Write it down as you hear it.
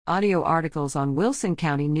Audio articles on Wilson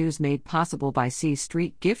County News made possible by C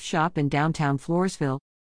Street Gift Shop in downtown Floresville.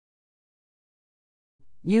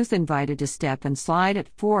 Youth invited to step and slide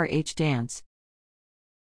at 4-H dance.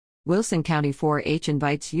 Wilson County 4-H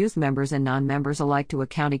invites youth members and non-members alike to a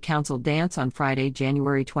county council dance on Friday,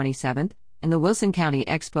 January 27th, in the Wilson County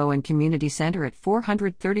Expo and Community Center at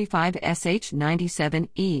 435 SH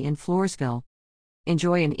 97E in Floresville.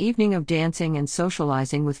 Enjoy an evening of dancing and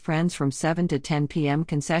socializing with friends from 7 to 10 p.m.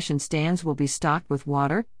 Concession stands will be stocked with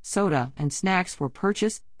water, soda, and snacks for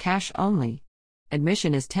purchase, cash only.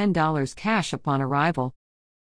 Admission is $10 cash upon arrival,